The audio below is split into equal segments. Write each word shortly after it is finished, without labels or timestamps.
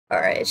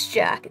Alright, it's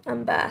Jack.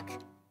 I'm back.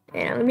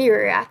 And I'm gonna be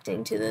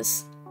reacting to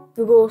this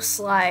Google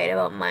slide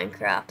about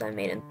Minecraft I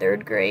made in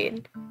 3rd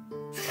grade.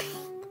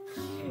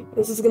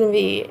 This is gonna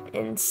be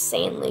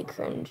insanely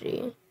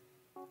cringy.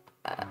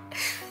 Uh,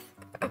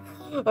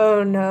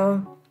 oh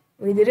no.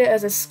 We did it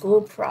as a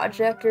school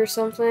project or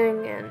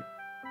something, and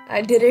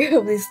I did it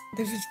with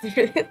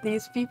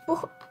these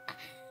people.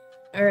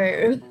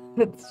 Alright,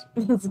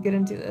 let's get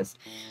into this.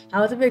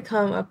 How to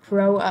become a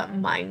pro at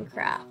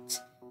Minecraft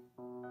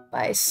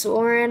by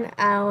Soren,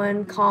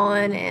 Alan,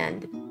 Colin,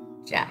 and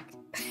Jack.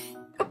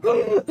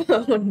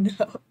 Oh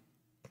no.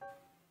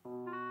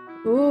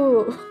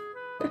 Ooh.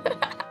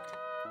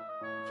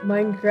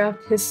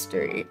 Minecraft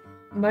history.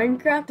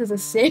 Minecraft is a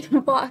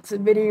sandbox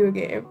video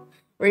game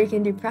where you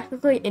can do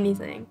practically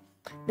anything.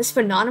 This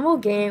phenomenal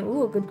game,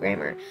 ooh, good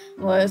grammar,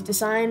 was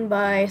designed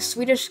by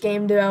Swedish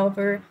game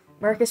developer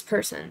Marcus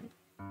Persson.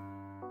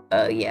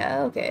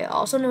 Yeah, okay,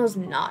 also known as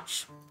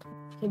Notch.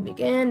 He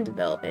began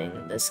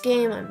developing this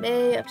game in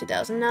May of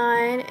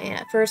 2009 and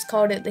at first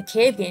called it the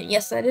Cave Game.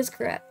 Yes, that is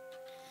correct.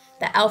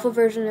 The alpha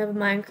version of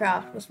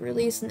Minecraft was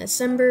released in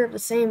December of the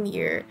same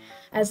year.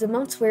 As the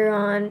months wear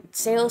on,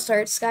 sales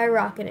started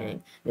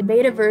skyrocketing. The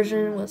beta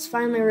version was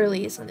finally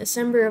released in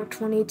December of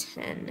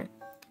 2010,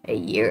 a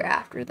year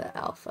after the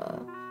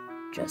alpha.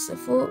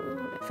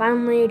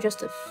 Finally,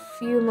 just a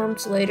few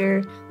months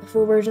later, the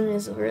full version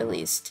is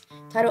released.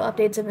 Title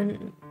updates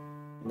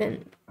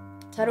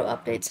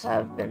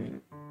have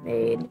been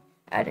made,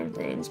 adding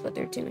things, but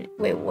they're too many.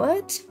 Wait,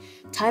 what?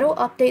 Title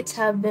updates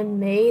have been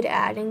made,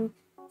 adding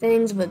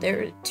things, but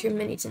there are too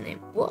many to name.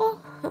 What?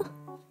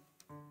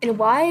 And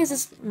why is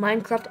this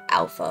Minecraft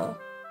Alpha?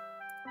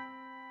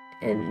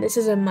 And this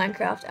is a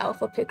Minecraft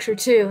Alpha picture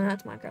too, and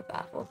that's Minecraft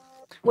Alpha.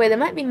 Wait, that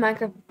might be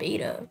Minecraft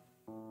Beta.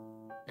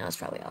 No, it's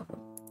probably Alpha.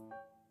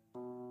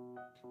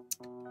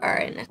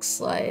 Alright, next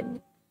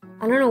slide.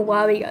 I don't know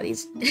why we got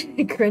these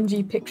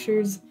cringy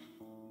pictures.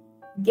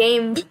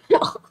 Game.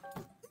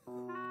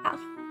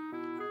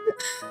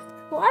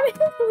 Why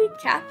did we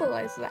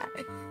capitalize that?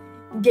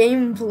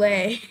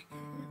 Gameplay.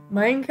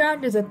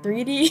 Minecraft is a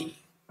 3D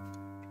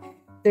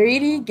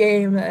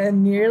game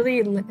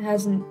that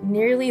has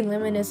nearly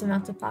limitless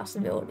amounts of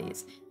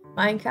possibilities.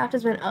 Minecraft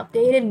has been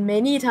updated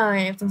many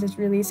times since its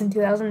release in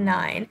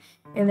 2009,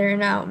 and there are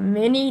now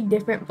many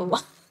different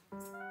blocks.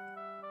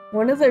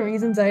 One of the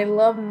reasons I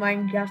love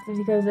Minecraft is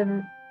because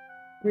of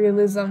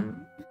realism.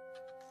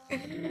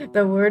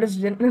 The world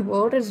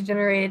is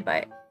generated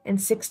in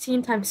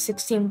 16 times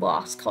 16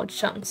 blocks called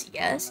chunks.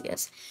 Yes.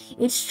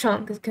 Each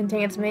chunk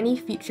contains many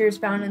features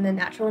found in the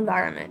natural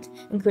environment,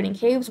 including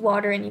caves,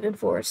 water, and even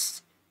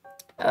forests.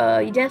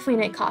 You definitely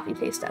need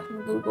copy-paste that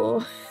from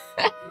Google.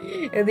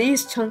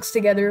 These chunks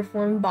together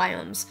form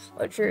biomes,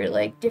 which are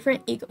like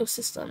different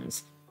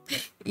ecosystems.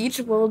 Each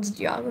world's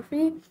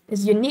geography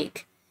is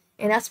unique,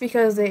 and that's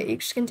because they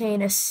each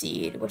contain a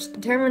seed, which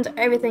determines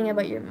everything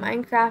about your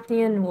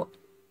Minecraftian world?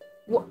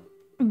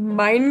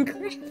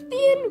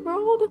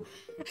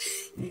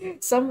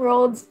 Some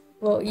worlds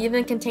will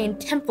even contain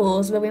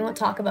temples, but we won't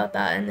talk about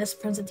that in this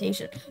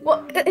presentation.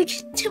 Well,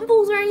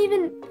 temples aren't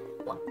even...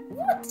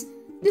 What?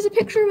 There's a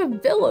picture of a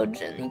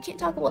village, and you can't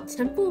talk about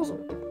temples?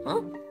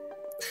 Huh?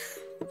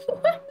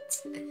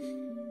 What?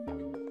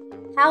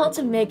 How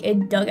to make a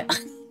dugout.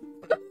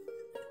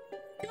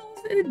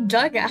 A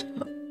dugout?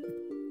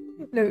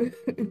 No.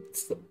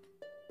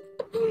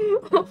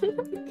 Oh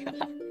my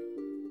god.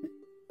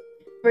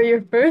 For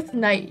your first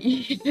night,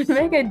 you should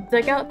make a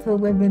dugout to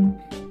live in.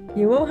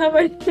 You won't have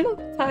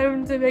enough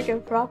time to make a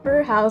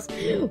proper house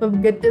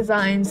with good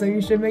design, so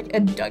you should make a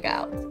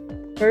dugout.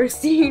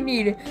 First, you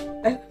need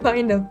to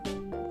find a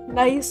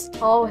nice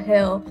tall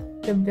hill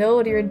to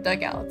build your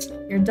dugout.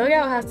 Your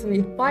dugout has to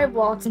be 5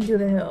 blocks into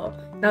the hill.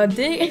 Now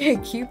dig a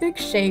cubic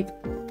shape,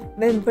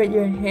 then put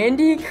your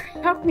handy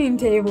crafting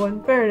table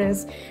and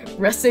furnace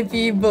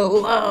recipe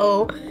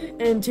below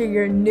into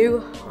your new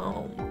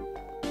home.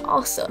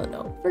 Also,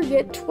 don't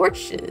forget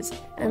torches,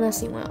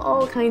 unless you want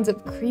all kinds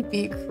of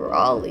creepy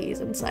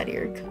crawlies inside of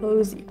your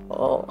cozy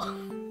hole.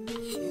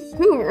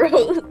 Who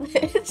wrote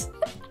this?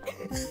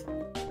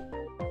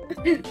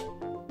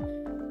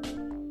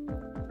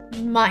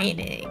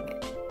 Mining.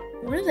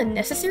 One of the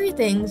necessary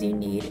things you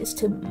need is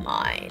to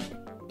mine.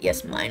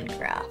 Yes,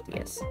 Minecraft,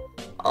 yes.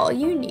 All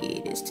you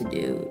need to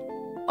do,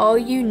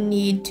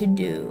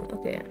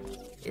 okay,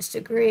 is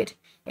to create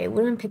a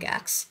wooden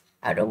pickaxe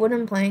out of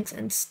wooden planks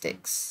and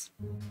sticks.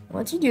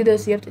 Once you do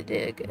this, you have to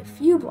dig a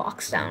few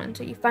blocks down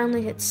until you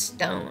finally hit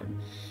stone.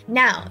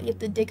 Now, you have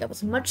to dig up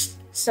as much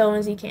stone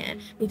as you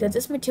can, because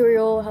this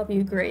material will help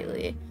you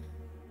greatly.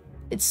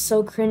 It's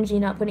so cringy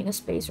not putting a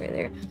space right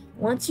there.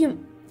 Once you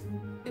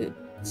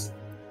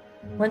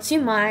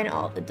mine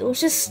all the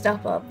delicious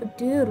stuff up,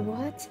 dude,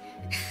 what?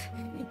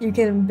 You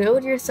can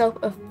build yourself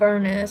a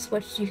furnace,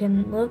 which you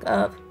can look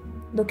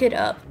it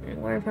up, and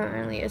more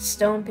importantly, a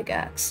stone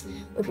pickaxe.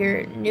 With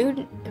your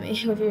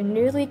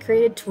newly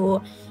created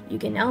tool, you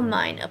can now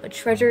mine up a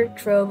treasure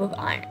trove of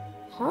iron.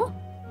 Huh?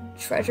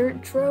 Treasure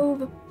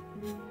trove?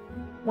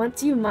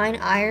 Once you mine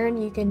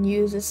iron, you can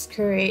use this to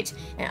create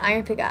an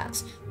iron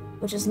pickaxe,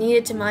 which is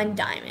needed to mine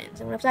diamonds.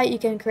 And with that, you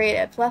can create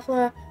a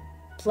plethora.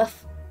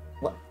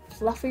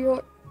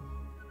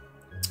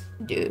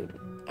 Dude,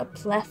 a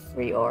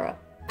plethora.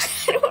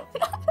 I don't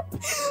know.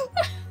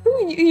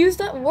 Who used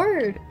that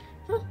word?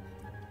 Huh.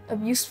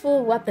 Of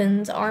useful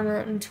weapons, armor,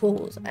 and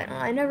tools.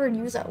 I never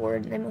use that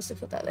word. They must have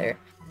put that there.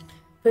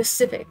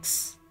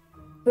 Specifics.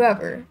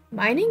 However,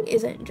 mining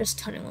isn't just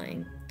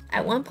tunneling.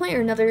 At one point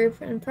or another, you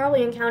can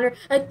probably encounter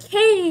a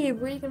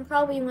cave where you can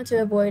probably want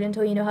to avoid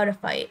until you know how to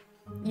fight.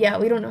 Yeah,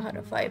 we don't know how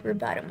to fight. We're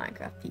bad at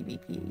Minecraft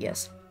PvP,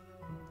 yes.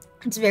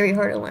 It's very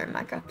hard to learn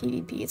Minecraft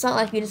PvP. It's not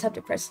like you just have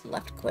to press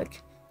left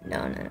click.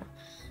 No.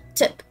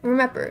 Tip,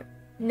 remember,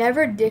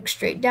 never dig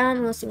straight down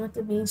unless you want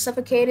to be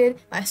suffocated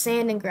by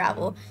sand and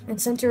gravel,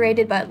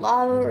 incinerated by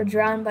lava, or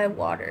drowned by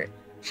water.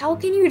 How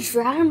can you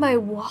drown by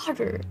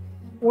water?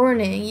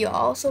 Warning, you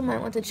also might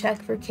want to check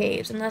for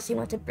caves unless you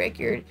want to break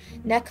your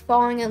neck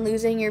falling and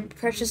losing your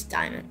precious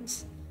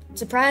diamonds. I'm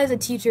surprised the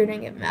teacher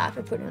didn't get mad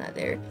for putting that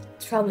there.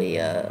 It's probably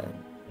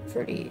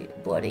pretty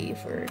bloody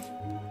for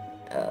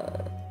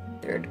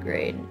 3rd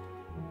grade.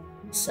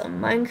 Some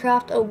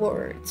Minecraft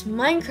awards.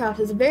 Minecraft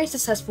is a very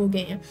successful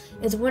game.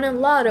 It's won a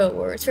lot of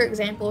awards. For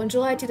example, in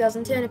July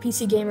 2010, a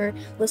PC Gamer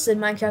listed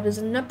Minecraft as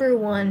the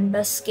 #1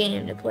 best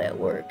game to play at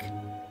work.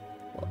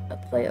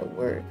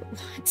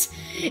 What?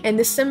 In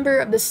December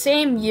of the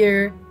same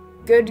year,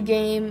 Good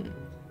Game,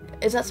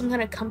 is that some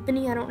kind of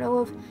company I don't know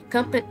of?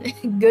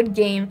 Good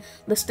Game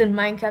listed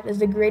Minecraft as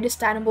the greatest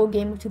downloadable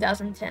game of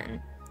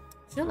 2010.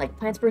 Shouldn't like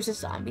Plants vs.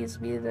 Zombies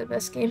be the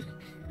best game?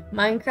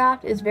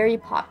 Minecraft is very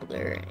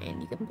popular,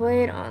 and you can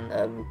play it on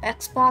the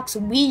Xbox,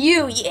 Wii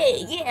U,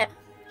 yeah!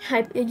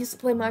 I used to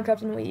play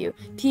Minecraft on Wii U.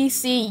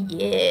 PC,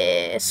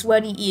 yeah.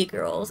 Sweaty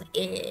e-girls,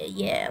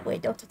 yeah.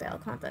 Wait, don't take that out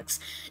of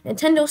context.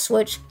 Nintendo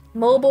Switch,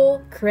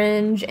 mobile,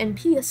 cringe, and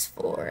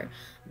PS4.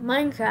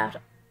 Minecraft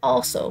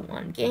also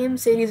won Game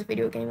City's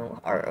Video Game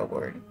Art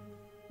Award.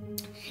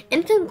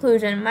 In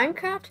conclusion,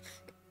 Minecraft,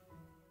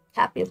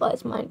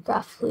 capitalize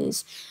Minecraft,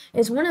 please,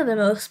 is one of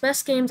the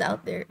best games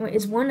out there.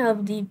 Is one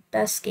of the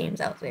best games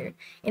out there.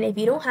 And if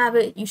you don't have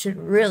it, you should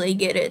really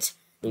get it.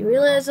 The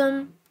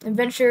realism,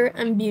 adventure,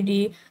 and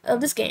beauty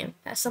of this game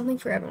has something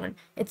for everyone.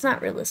 It's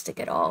not realistic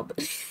at all,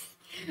 but,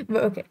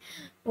 but okay.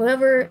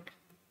 What?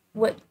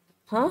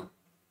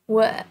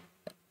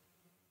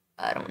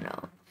 I don't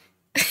know.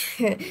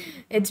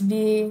 It's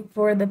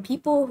for the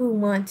people who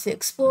want to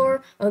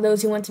explore, or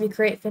those who want to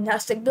create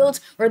fantastic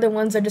builds, or the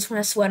ones that just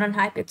want to sweat on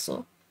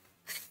Hypixel.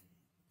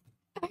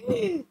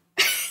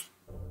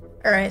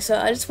 Alright, so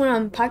I just went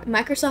on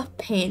Microsoft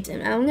Paint,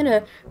 and I'm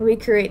gonna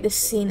recreate this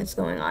scene that's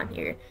going on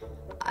here.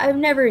 I've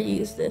never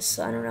used this,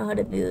 so I don't know how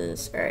to do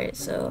this. Alright,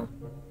 so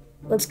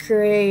let's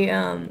create,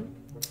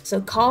 so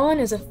Colin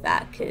is a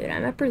fat kid. I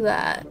remember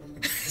that.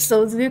 So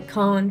let's do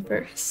Colin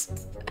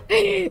first.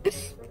 Alright,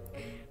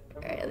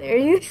 there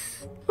he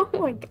is. Oh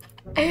my god.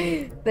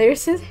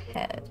 There's his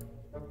head.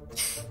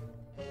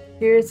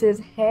 Here's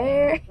his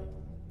hair.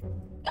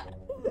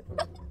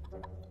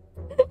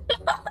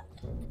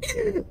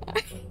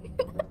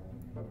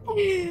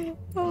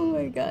 Oh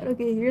my god.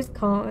 Okay, here's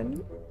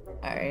Colin.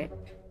 Alright.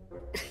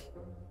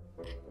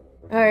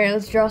 Alright,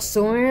 let's draw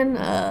Soren.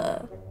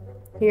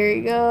 Here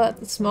you go.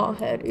 That's a small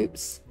head.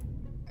 Oops.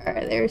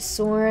 Alright, there's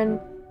Soren.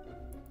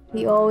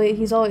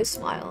 He's always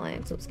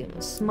smiling, so let's give him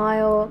a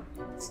smile.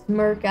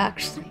 Smirk,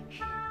 actually.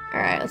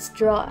 Alright, let's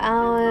draw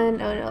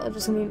Alan. Oh no, it's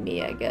just gonna be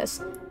me, I guess.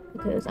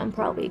 Because I'm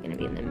probably gonna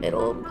be in the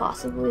middle,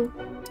 possibly.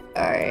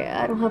 Alright,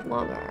 I don't have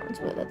long arms,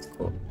 but that's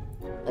cool.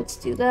 Let's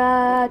do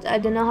that. I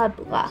did not have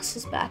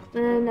glasses back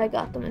then. I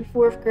got them in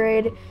 4th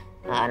grade.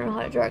 I don't know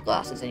how to draw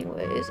glasses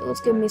anyways. So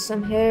let's give me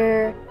some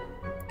hair.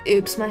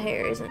 Oops, my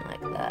hair isn't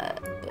like that,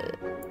 but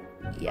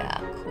yeah,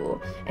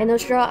 cool. And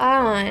let's draw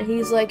Alan.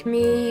 He's like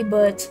me,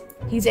 but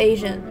he's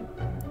Asian.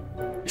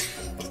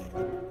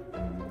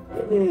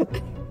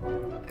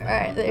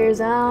 Alright, there's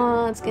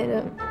Alan. Let's get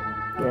him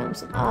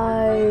some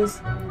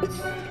eyes.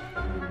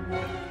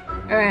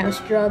 Alright, let's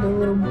draw the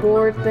little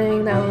board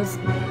thing that was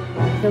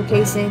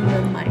showcasing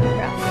the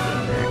Minecraft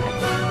gamer.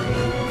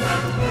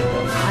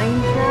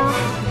 Minecraft?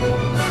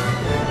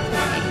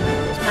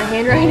 My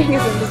handwriting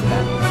isn't this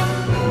bad.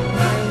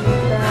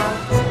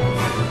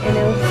 And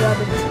it was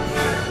rather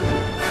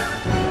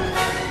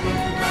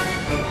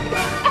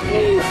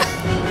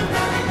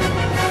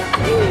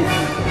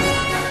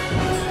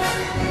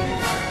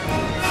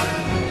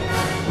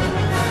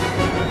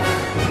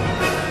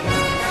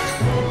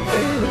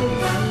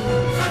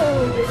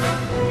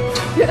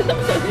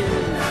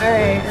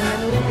Alright, and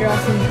then we draw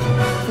some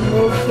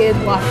little kid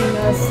watching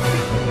us.